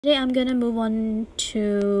Today I'm gonna move on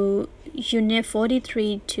to unit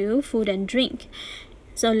 43 to food and drink.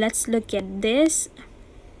 So let's look at this.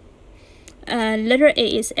 Letter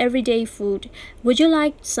A is everyday food. Would you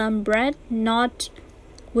like some bread? Not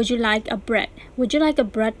would you like a bread? Would you like a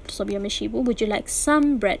bread? So would you like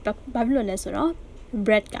some bread?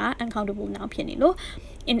 Bread ka uncountable now pianilo.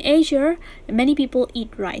 In Asia, many people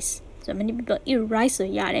eat rice. So many people eat rice so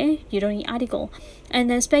you don't need article. And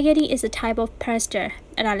then spaghetti is a type of pasta.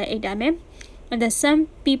 And then some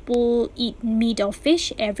people eat meat or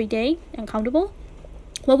fish every day, uncountable.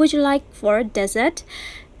 What would you like for dessert?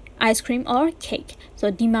 Ice cream or cake?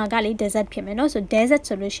 So dimagali dessert piameno. So dessert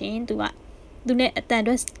solution to what? Do net attend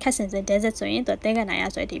cousins and dessert so in the thing and I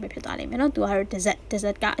asked I did to her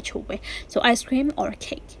dessert got so ice cream or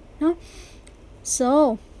cake. No?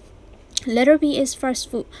 So letter B is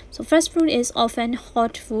fast food. So fast food is often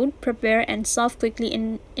hot food prepared and served quickly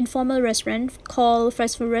in informal restaurant called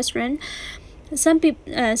fast food restaurant. Some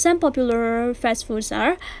popular fast foods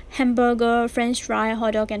are hamburger, French fry,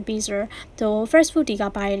 hot dog, and pizza. So fast food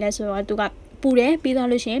tiga buy less or to got pure pizza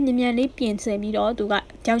lucian, nimia pian semido to got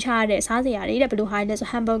down chade, sadia, blue high so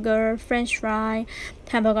hamburger, French fry,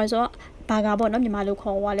 hamburgers or bagabo no malu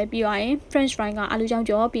call wale bi French fry ga alu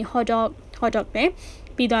job be hot dog be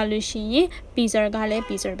pizza lucian, pizza gale,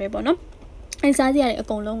 pizza bebono. And sadia a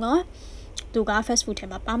golonga. Fast food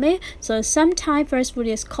so sometimes fast food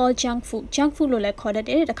is called junk food. Junk food like called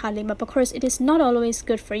it because it is not always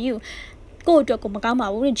good for you.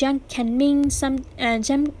 Junk can mean junk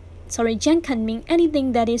can mean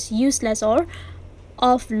anything that is useless or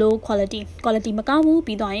of low quality. Quality makamu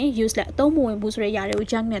be useless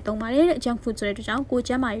junk food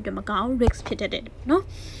no.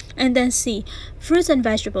 And then C, fruits and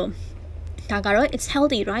vegetables. It's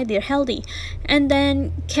healthy, right? They're healthy. And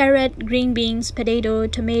then carrot, green beans, potato,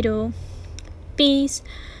 tomato, peas,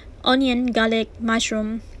 onion, garlic,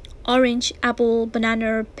 mushroom, orange, apple,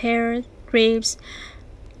 banana, pear, grapes,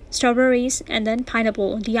 strawberries, and then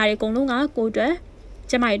pineapple. Diari konglonga kodwe.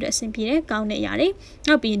 Jamaido simpire kaune yari.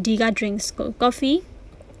 Now be diga drinks, coffee,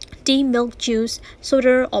 tea, milk, juice,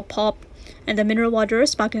 soda or pop, and the mineral water,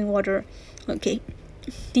 sparkling water. Okay.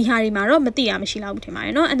 And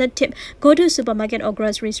the tip, go to supermarket or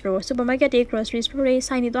grocery store. Supermarket or grocery store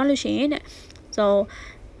so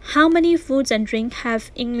how many foods and drinks have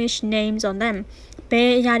English names on them?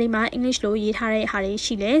 English lo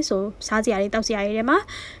so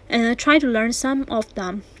and try to learn some of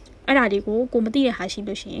them.